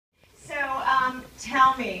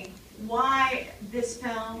tell me why this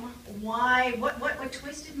film? Why? What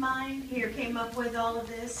twisted mind here came up with all of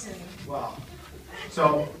this? And wow.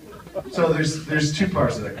 So there's two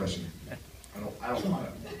parts to that question. I don't want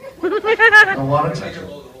to. I don't want to touch it.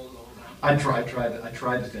 I tried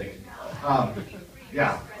to take it.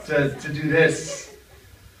 Yeah, to do this.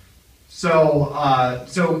 So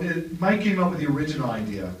Mike came up with the original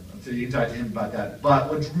idea. So you can talk to him about that.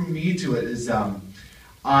 But what drew me to it is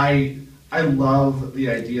I love the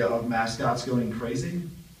idea of mascots going crazy,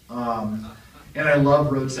 and I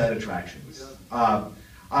love roadside attractions. I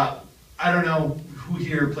don't know who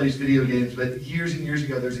here plays video games, but years and years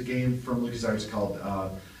ago, there's a game from LucasArts called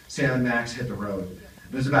Sam and Max Hit the Road.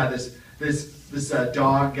 It was about this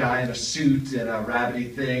dog guy in a suit and a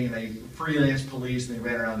rabbity thing, and they freelance police, and they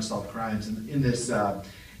ran around to solve crimes. And in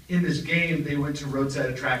this game, they went to roadside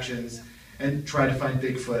attractions and tried to find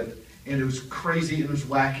Bigfoot, and it was crazy, and it was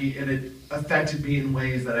wacky, and it affected me in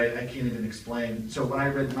ways that I can't even explain. So when I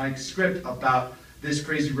read Mike's script about this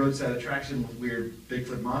crazy roadside attraction with weird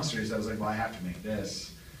Bigfoot monsters, I was like, well, I have to make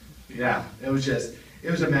this. Yeah, it was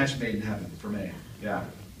a match made in heaven for me. Yeah.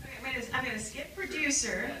 I'm going to skip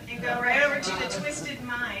producer and go right over to the twisted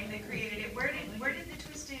mind that created it. Where did the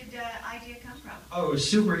twisted idea come from? Oh, it was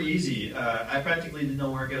super easy. I practically did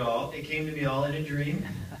no work at all. It came to me all in a dream.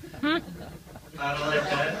 I don't like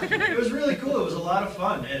that. It was really cool. It was a lot of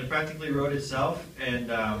fun, and it practically wrote itself.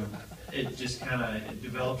 And it just kind of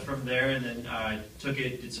developed from there. And then I took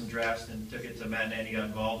it, did some drafts, and took it to Matt and Andy got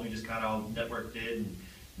involved. We just kind of all networked it and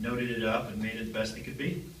noted it up and made it the best it could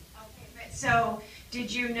be. Okay, so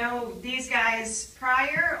did you know these guys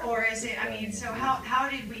prior, or is it? I mean, so how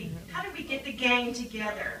did we get the gang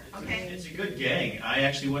together? Okay, it's a good gang. I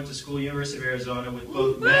actually went to school, University of Arizona, with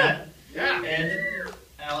both Matt and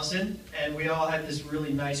Allison, and we all had this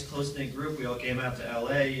really nice close-knit group. We all came out to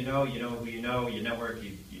LA. You know who you know, you network,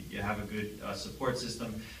 you have a good support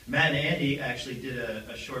system. Matt and Andy actually did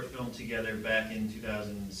a short film together back in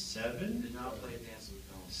 2007. Did not play Dance with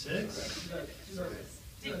Film. 6.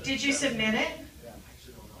 Did you submit it?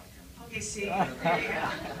 Okay, see, there you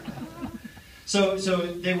go. So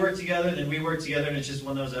they work together, then we work together, and it's just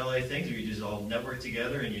one of those LA things where you just all network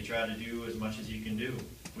together and you try to do as much as you can do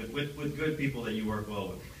with good people that you work well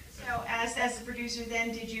with. So as the producer,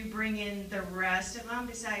 then did you bring in the rest of them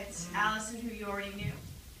besides Allison, who you already knew?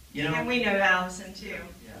 You know, and we know Allison too.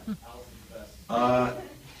 Yeah, Allison's the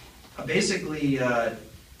best. Basically,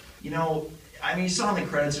 you know, I mean, you saw in the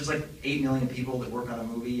credits, there's like 8 million people that work on a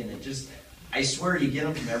movie, and it just, I swear you get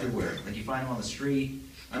them from everywhere. Like you find them on the street.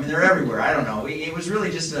 I mean, they're everywhere. I don't know. It was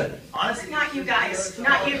really just a, honestly. Not you guys.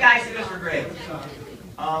 Not you guys. You guys were great.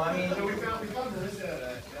 I mean. So we found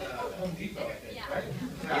Marissa at Home Depot, I think, right?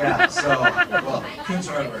 Yeah, so, well, Coons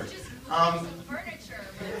Hardware.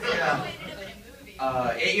 Yeah.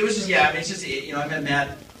 It was just, yeah, I mean, it's just, you know, I met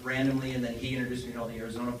Matt randomly, and then he introduced me to all the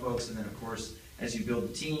Arizona folks, and then, of course, as you build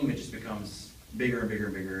the team, it just becomes bigger and bigger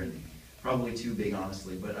and bigger, and probably too big,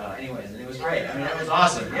 honestly. But anyways, and it was great. I mean, it was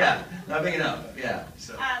awesome. Yeah, not big enough. Yeah.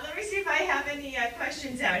 So. Let me see if I have any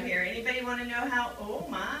questions out here. Anybody want to know how? Oh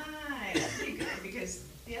my, that's pretty good because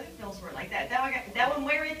the other films were like that. That one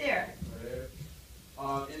way right there.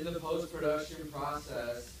 In the post-production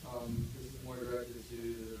process, this is more directed to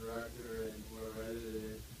the director and whoever edited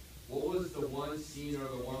it. What was the one scene or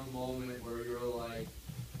the one moment where you were like,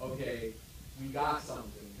 okay, we got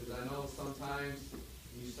something? Because I know sometimes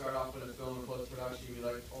when you start off in a film in post-production,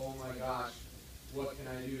 you're like, oh my gosh, what can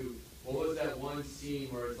I do? What was that one scene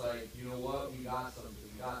where it's like, you know what, we got something,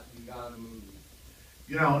 we got a movie?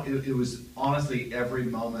 You know, it was honestly every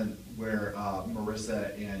moment where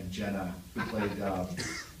Marissa and Jenna, who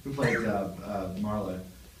played Marla,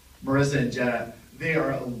 Marissa and Jenna, they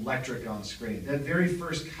are electric on screen. That very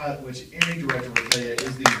first cut, which any director would tell you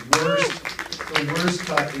is the worst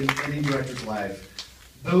cut in any director's life.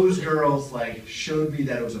 Those girls like showed me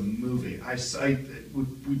that it was a movie.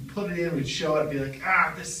 We'd put it in, we'd show it, and be like,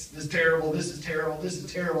 ah, this is terrible, this is terrible, this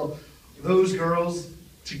is terrible. Those girls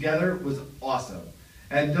together was awesome.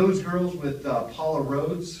 And those girls with Paula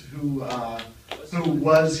Rhodes, who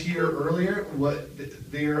was here earlier,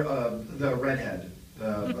 they're the redhead,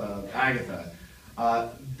 Agatha.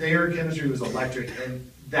 Their chemistry was electric,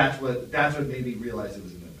 and that's what made me realize it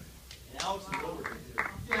was a movie. And Alex is over here too.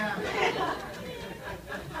 Yeah.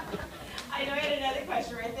 I know you had another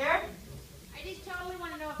question right there. I just totally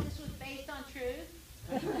want to know if this was based on truth.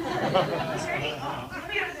 Was there any? Let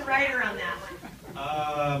me go to the writer on that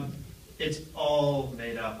one. It's all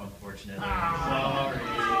made up, unfortunately. Sorry.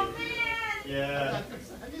 Oh man. Yeah.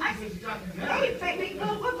 But wait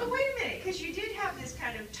a minute, because you did have this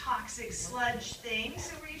kind of toxic sludge thing,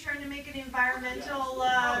 so were you trying to make an environmental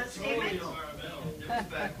statement?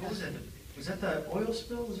 What was that? Was that the oil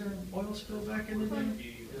spill? Was there an oil spill back in the day?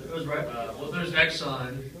 It was right. Well, there's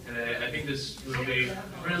Exxon, and I think this movie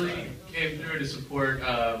really came through to support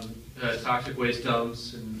toxic waste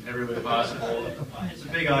dumps in every way possible. It's a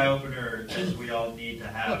big eye opener, as we all need to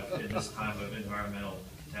have in this time of environmental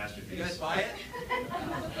catastrophes. You guys buy it?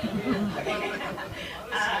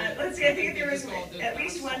 Let's see, I think there was at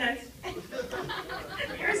least one. There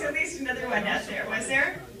was at least another one out there, was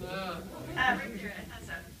there? Right here, I thought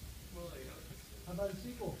so. How about a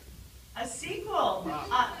sequel? A sequel.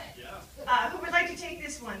 Who would like to take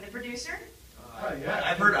this one? The producer? Yeah,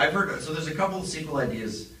 I've heard. So there's a couple of sequel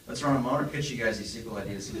ideas. Let's run them. I want to pitch you guys these sequel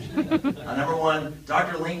ideas. Number one,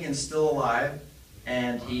 Dr. Lincoln's still alive,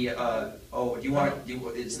 and he. Is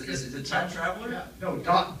it the time traveler? Yeah. No,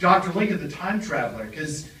 Dr. Lincoln, the time traveler,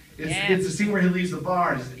 because it's the scene where he leaves the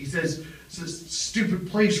bar. And he says, "Stupid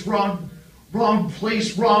place, wrong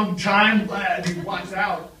place, wrong time." And he walks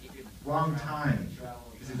out. Wrong time.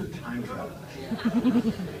 Because he's a time traveler.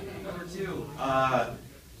 Number two,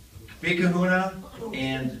 Big Kahuna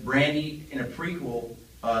and Brandy in a prequel.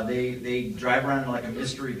 They drive around in like a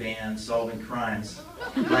mystery van solving crimes,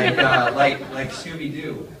 like Scooby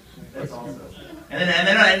Doo. That's also.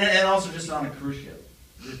 And also just on a cruise ship.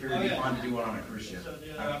 It would be fun to do one on a cruise ship. So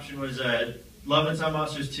the other option was Love and Time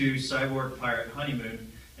Monsters 2 Cyborg Pirate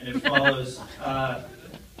Honeymoon, and it follows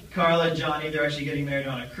Carla and Johnny. They're actually getting married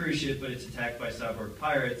on a cruise ship, but it's attacked by cyborg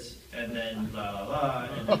pirates, and then la la la,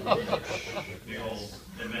 and then big old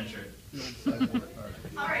adventure.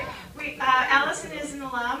 All right. Allison is an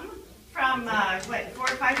alum from, 4 or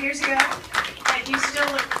 5 years ago? And you still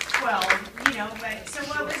look 12, but so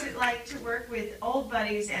what was it like to work with old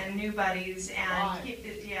buddies and new buddies? And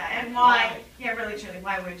and why? Yeah, really, truly,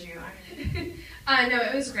 why would you? No,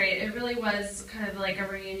 it was great. It really was kind of like a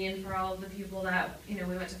reunion for all of the people that, we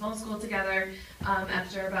went to film school together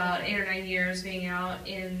after about 8 or 9 years being out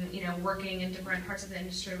in, working in different parts of the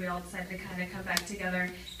industry. We all decided to kind of come back together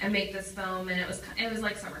and make this film, and it was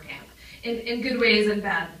like summer camp. In good ways and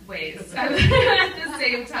bad ways at the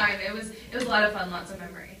same time. It was a lot of fun, lots of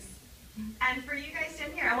memories. And for you guys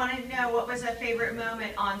in here, I want to know, what was a favorite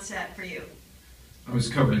moment on set for you? I was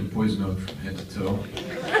covered in poison oak from head to toe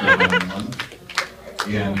for about a month.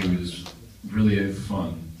 Yeah, and it was really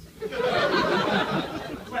fun.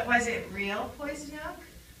 What was it, real poison oak?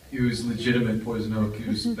 It was legitimate poison oak. It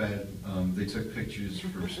was bad. They took pictures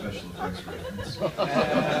for special effects reference.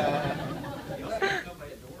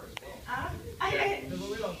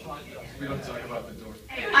 We don't talk about the door.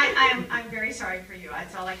 Anyway, I'm very sorry for you.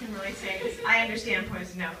 That's all I can really say. I understand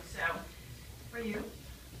poison oak. So, for you,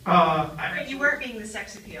 but you weren't being the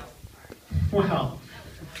sex appeal. Well,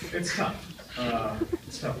 it's tough.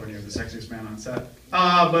 It's tough when you're the sexiest man on set.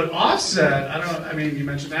 But offset, you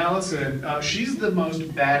mentioned Allison. She's the most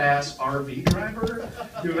badass RV driver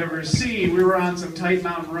you've ever seen. We were on some tight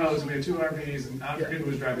mountain roads. We had 2 RVs, and I forget who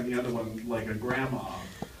was driving the other one like a grandma.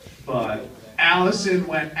 But Allison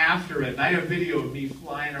went after it, and I have video of me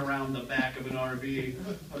flying around the back of an RV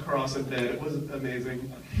across a bed. It was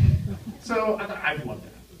amazing. So I've loved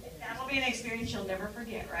that. That will be an experience you'll never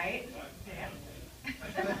forget, right?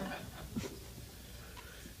 Yeah.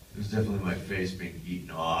 It was definitely my face being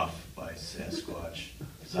eaten off by Sasquatch.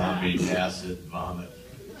 Zombie, acid, vomit.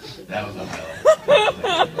 That was a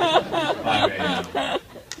highlight. 5 a.m.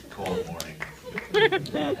 Cold morning.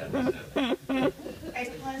 A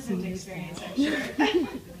pleasant experience, I'm sure.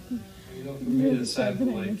 For me, it sounded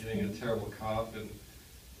like getting a terrible cough and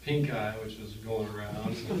pink eye, which was going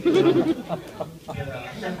around.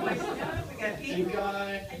 Pink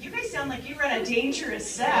eye. You guys sound like you run a dangerous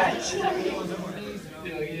set. You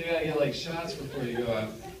gotta get like shots before you go out.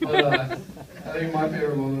 But I think my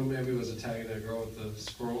favorite moment maybe was attacking that girl with the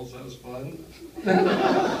squirrels. That was fun. Go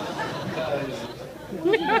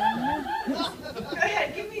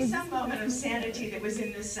ahead, give me some moment of sanity that was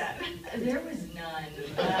in this set. There was none.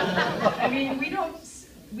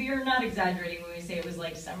 We are not exaggerating when we say it was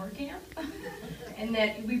like summer camp. And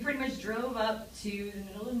that we pretty much drove up to the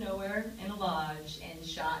middle of nowhere in a lodge and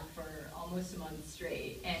shot for almost a month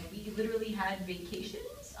straight. And we literally had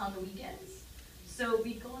vacations on the weekends. So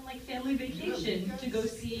we'd go on like family vacation to go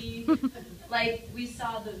see, we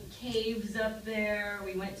saw the caves up there.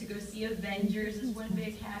 We went to go see Avengers as one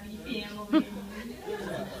big happy family.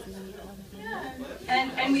 Yeah.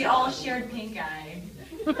 And we all shared pink eye.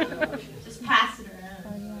 Just pass it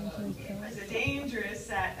around. It was a dangerous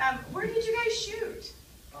set. Where did you guys shoot?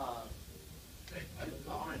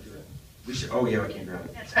 We should. Oh yeah, we can grab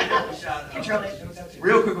it. That's right. Control it.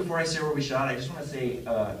 real quick before I say where we shot, I just want to say,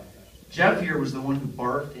 Jeff here was the one who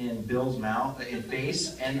barfed in Bill's mouth and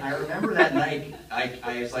face, and I remember that night,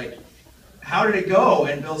 I was like, how did it go?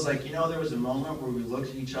 And Bill's like, you know, there was a moment where we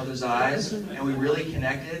looked in each other's eyes, and we really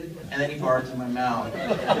connected, and then he barfed in my mouth.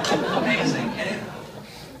 Amazing. And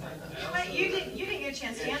But you didn't get a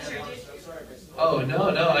chance to answer, did you? Oh,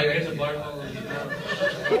 no, I get to barf all over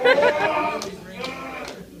the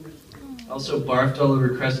Also barfed all over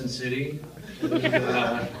Crescent City.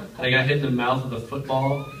 I got hit in the mouth with a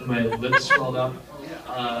football, and my lips swelled up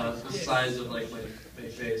the size of like my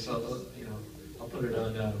face. So I'll put it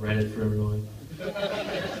on Reddit for everyone.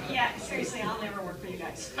 Yeah, seriously, I'll never work for you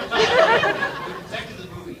guys.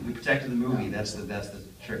 we protected the movie. That's the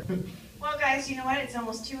trick. Well, guys, you know what? It's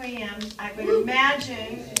almost 2 a.m. I would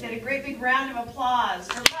imagine that a great big round of applause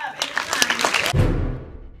for Love.